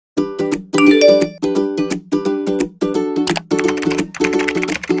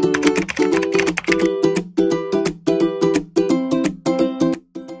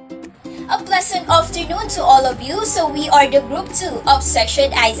are the Group 2 of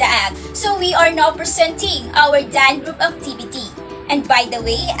Section Isaac. So we are now presenting our Dan Group activity. And by the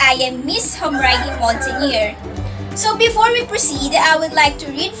way, I am Miss Hamrahi Montanier. So before we proceed, I would like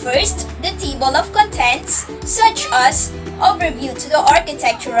to read first the table of contents, such as overview to the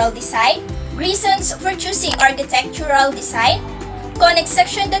architectural design, reasons for choosing architectural design, Conic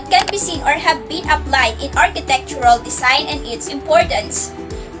section that can be seen or have been applied in architectural design and its importance,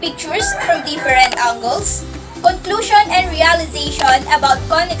 pictures from different angles, conclusion and realization about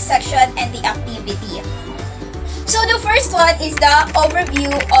Conic section and the activity. So the first one is the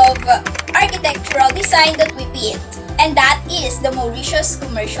overview of architectural design that we picked, and that is the Mauritius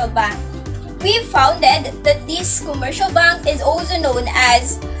Commercial Bank. We founded that this commercial bank is also known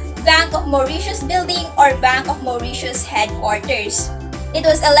as Bank of Mauritius Building or Bank of Mauritius Headquarters. It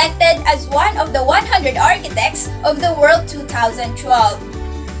was elected as one of the 100 architects of the world 2012.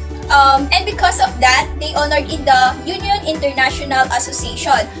 And because of that, they honored in the Union International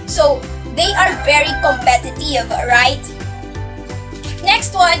Association. So they are very competitive, right?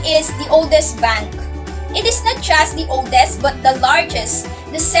 Next one is the oldest bank. It is not just the oldest but the largest,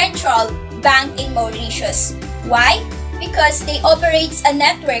 the central bank in Mauritius. Why? Because they operate a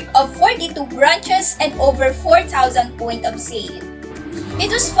network of 42 branches and over 4,000 points of sale. It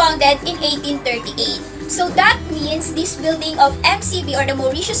was founded in 1838. So that means this building of MCB or the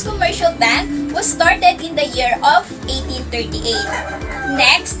Mauritius Commercial Bank was started in the year of 1838.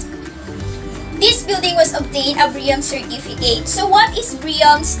 Next, this building was obtained a BREEAM certificate. So what is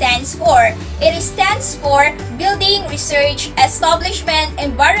BREEAM stands for? It stands for Building Research Establishment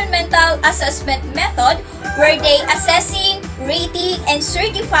Environmental Assessment Method, where they assessing, rating, and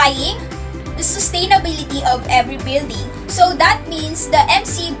certifying the sustainability of every building. So that means the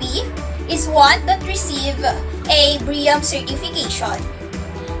MCB is one that receive a BREEAM certification.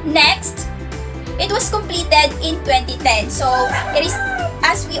 Next, it was completed in 2010. So it is,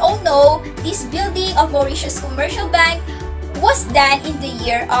 as we all know, this building of Mauritius Commercial Bank was done in the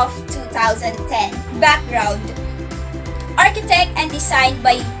year of 2010. Background: architect and designed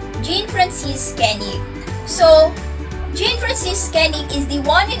by Jean-Francis Conic. So Jean-Francis Conic is the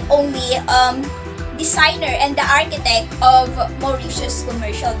one and only designer and the architect of Mauritius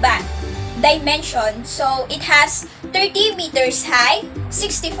Commercial Bank. Dimension: so it has 30 meters high,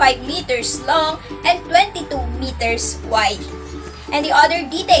 65 meters long, and 22 meters wide. And the other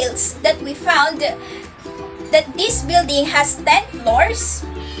details that we found, that this building has 10 floors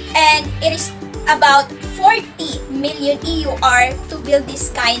and it is about 40 million EUR to build this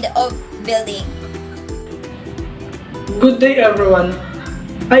kind of building. Good day everyone.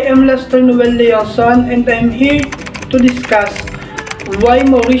 I am Lester Noel Leoson and I am here to discuss why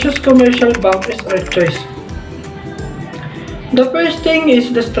Mauritius Commercial Bank is our choice. The first thing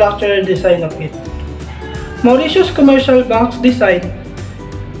is the structural design of it. Mauritius Commercial Bank's design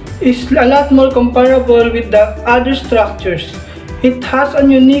is a lot more comparable with the other structures. It has a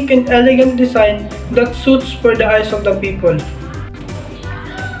unique and elegant design that suits for the eyes of the people.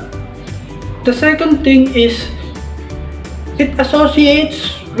 The second thing is it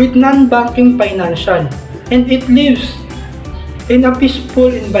associates with non-banking financial and it lives in a peaceful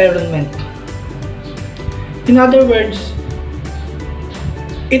environment. In other words,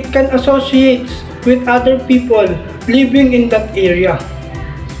 it can associate with other people living in that area.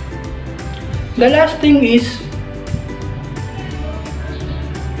 The last thing is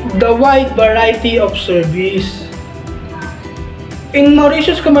the wide variety of service. In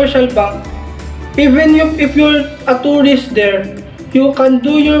Mauritius Commercial Bank, even if you're a tourist there, you can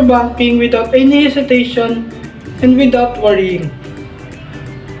do your banking without any hesitation and without worrying.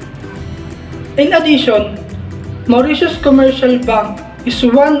 In addition, Mauritius Commercial Bank is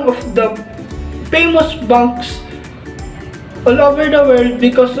one of the famous banks all over the world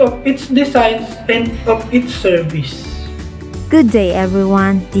because of its designs and of its service. Good day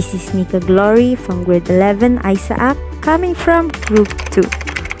everyone, this is Nika Glory from grade 11 Isaac, coming from group 2.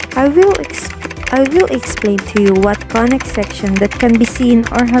 I will explain to you what Conic section that can be seen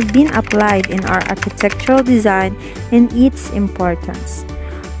or have been applied in our architectural design and its importance.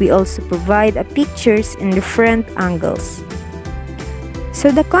 We also provide pictures in different angles. So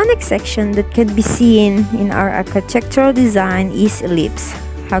the Conic section that can be seen in our architectural design is ellipse.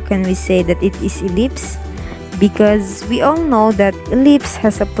 How can we say that it is ellipse? Because we all know that ellipse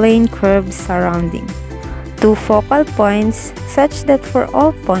has a plane curve surrounding two focal points such that for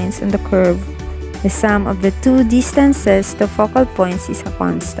all points on the curve, the sum of the two distances to focal points is a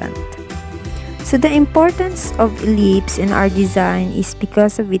constant. So the importance of ellipse in our design is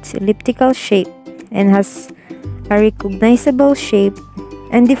because of its elliptical shape and has a recognizable shape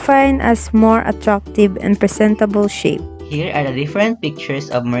and defined as more attractive and presentable shape. Here are the different pictures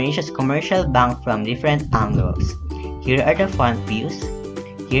of Mauritius commercial bank from different angles. Here are the front views.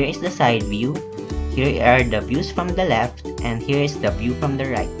 Here is the side view. Here are the views from the left, and here is the view from the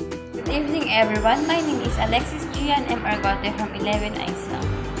right. Good evening everyone, my name is Alexis Gian M. Argote from 11 ISA.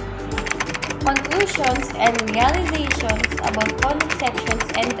 Conclusions and realizations about conic sections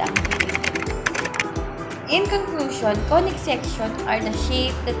and activity. In conclusion, conic sections are the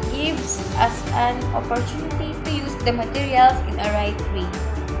shape that gives us an opportunity to use the materials in a right way.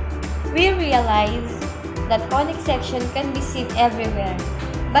 We realize that conic section can be seen everywhere,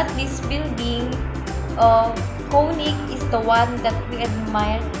 but this building of Conic is the one that we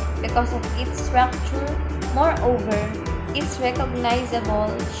admire because of its structure. Moreover, its recognizable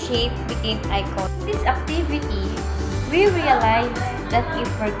shape became iconic. In this activity, we realized that if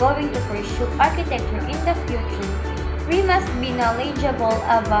we're going to pursue architecture in the future, we must be knowledgeable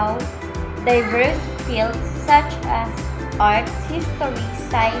about diverse fields such as arts, history,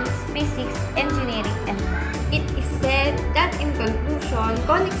 science, physics, engineering, and math. It is said that in conclusion,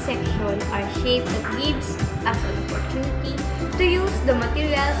 conic sections are shapes that gives us an opportunity to use the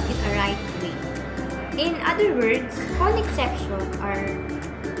materials in a right way. In other words, conic sections are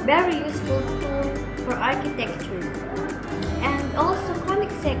very useful tool for architecture. And also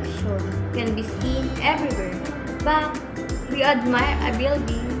conic section can be seen everywhere, but we admire a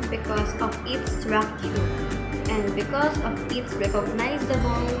building because of its structure and because of its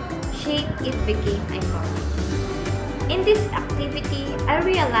recognizable shape it became iconic. In this activity, I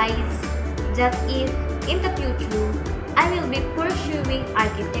realized that if in the future I will be pursuing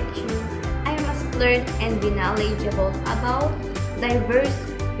architecture, I must learn and be knowledgeable about diverse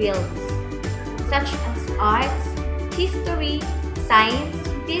fields such as arts, history, science,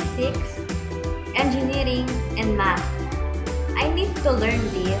 physics, engineering, and math. I need to learn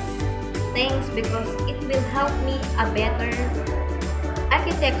these things because it will help me a better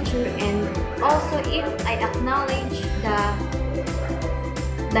architecture, and also if I acknowledge the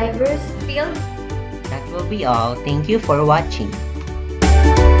diverse fields. That will be all. Thank you for watching.